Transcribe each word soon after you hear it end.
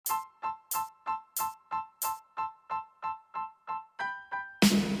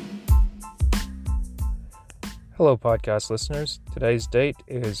Hello, podcast listeners. Today's date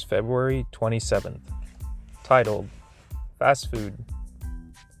is February 27th, titled Fast Food.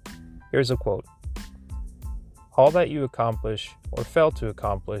 Here's a quote. All that you accomplish or fail to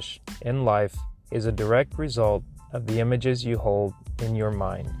accomplish in life is a direct result of the images you hold in your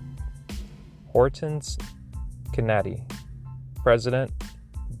mind. Hortense Kennedy, President,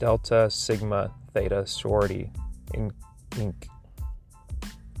 Delta Sigma Theta Sorority, Inc.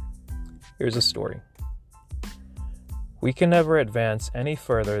 Here's a story. We can never advance any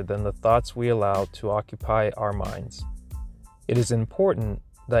further than the thoughts we allow to occupy our minds. It is important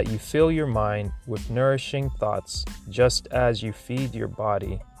that you fill your mind with nourishing thoughts, just as you feed your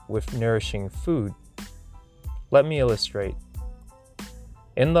body with nourishing food. Let me illustrate.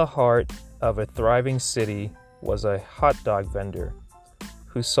 In the heart of a thriving city was a hot dog vendor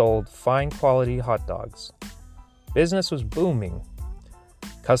who sold fine quality hot dogs. Business was booming.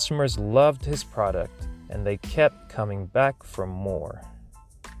 Customers loved his product, and they kept coming back for more.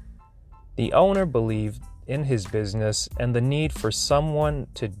 The owner believed in his business and the need for someone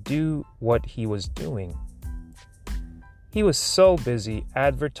to do what he was doing. He was so busy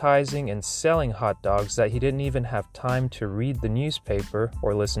advertising and selling hot dogs that he didn't even have time to read the newspaper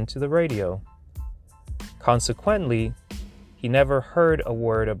or listen to the radio. Consequently, he never heard a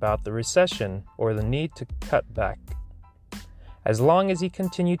word about the recession or the need to cut back. As long as he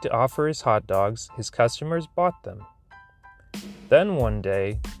continued to offer his hot dogs, his customers bought them. Then one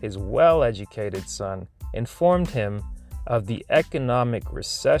day, his well-educated son informed him of the economic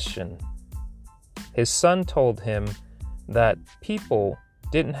recession. His son told him that people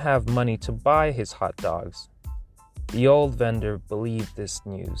didn't have money to buy his hot dogs. The old vendor believed this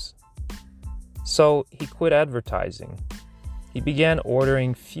news. So he quit advertising. He began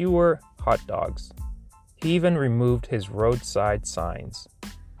ordering fewer hot dogs. He even removed his roadside signs.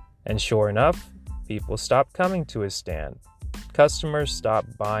 And sure enough, people stopped coming to his stand. Customers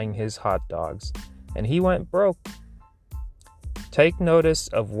stopped buying his hot dogs, and he went broke. Take notice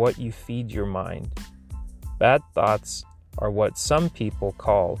of what you feed your mind. Bad thoughts are what some people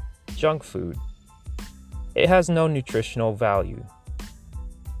call junk food. It has no nutritional value.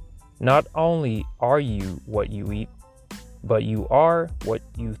 Not only are you what you eat, but you are what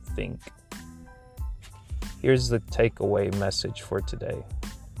you think. Here's the takeaway message for today.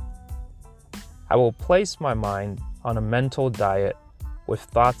 I will place my mind on a mental diet with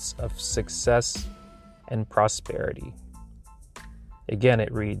thoughts of success and prosperity. Again,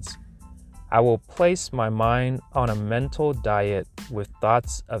 it reads, I will place my mind on a mental diet with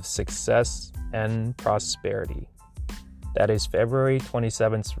thoughts of success and prosperity. That is February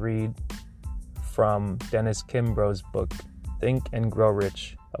 27th read from Dennis Kimbro's book, Think and Grow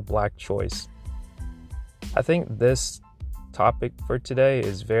Rich, A Black Choice. I think this topic for today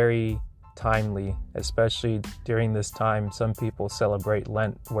is very timely, especially during this time. Some people celebrate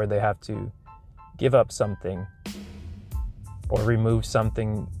Lent where they have to give up something or remove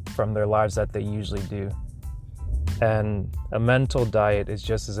something from their lives that they usually do. And a mental diet is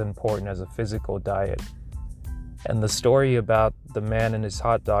just as important as a physical diet. And the story about the man and his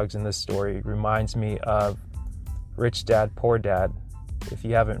hot dogs in this story reminds me of Rich Dad, Poor Dad. If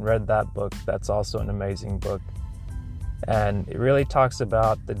you haven't read that book, that's also an amazing book. And it really talks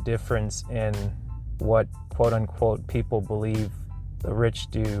about the difference in what quote-unquote people believe the rich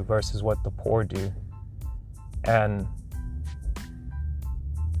do versus what the poor do. And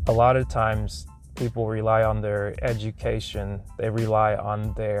a lot of times people rely on their education. They rely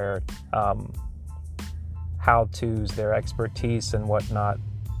on their how-tos, their expertise and whatnot.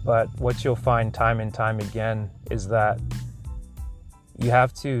 But what you'll find time and time again is that you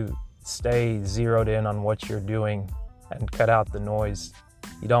have to stay zeroed in on what you're doing and cut out the noise.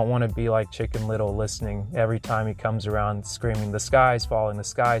 You don't want to be like Chicken Little listening every time he comes around screaming, the sky's falling, the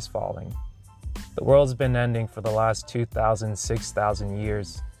sky's falling. The world's been ending for the last 2,000, 6,000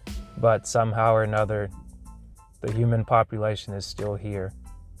 years, but somehow or another, the human population is still here.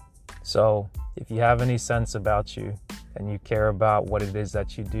 So if you have any sense about you and you care about what it is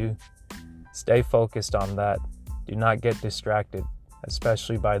that you do, stay focused on that. Do not get distracted,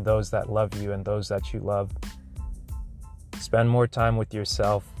 especially by those that love you and those that you love. Spend more time with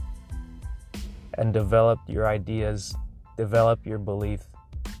yourself and develop your ideas, develop your belief,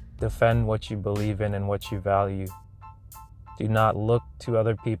 defend what you believe in and what you value. Do not look to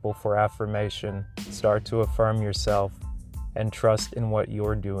other people for affirmation. Start to affirm yourself and trust in what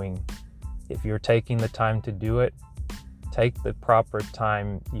you're doing. If you're taking the time to do it, take the proper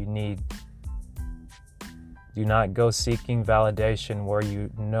time you need. Do not go seeking validation where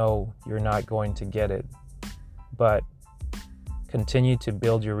you know you're not going to get it, but continue to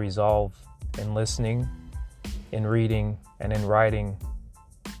build your resolve in listening in reading and in writing.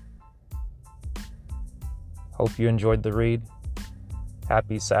 Hope you enjoyed the read.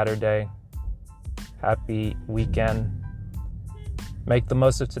 Happy Saturday. Happy weekend. Make the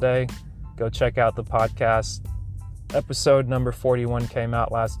most of today. Go check out the podcast. Episode number 41 came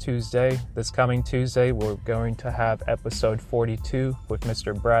out last Tuesday. This coming Tuesday, we're going to have episode 42 with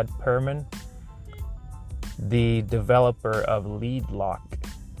Mr. Brad Perman, the developer of LeadLock,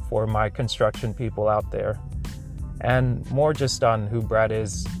 for my construction people out there. And more just on who Brad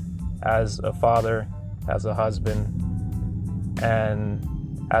is as a father, as a husband,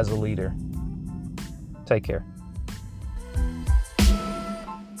 and as a leader. Take care.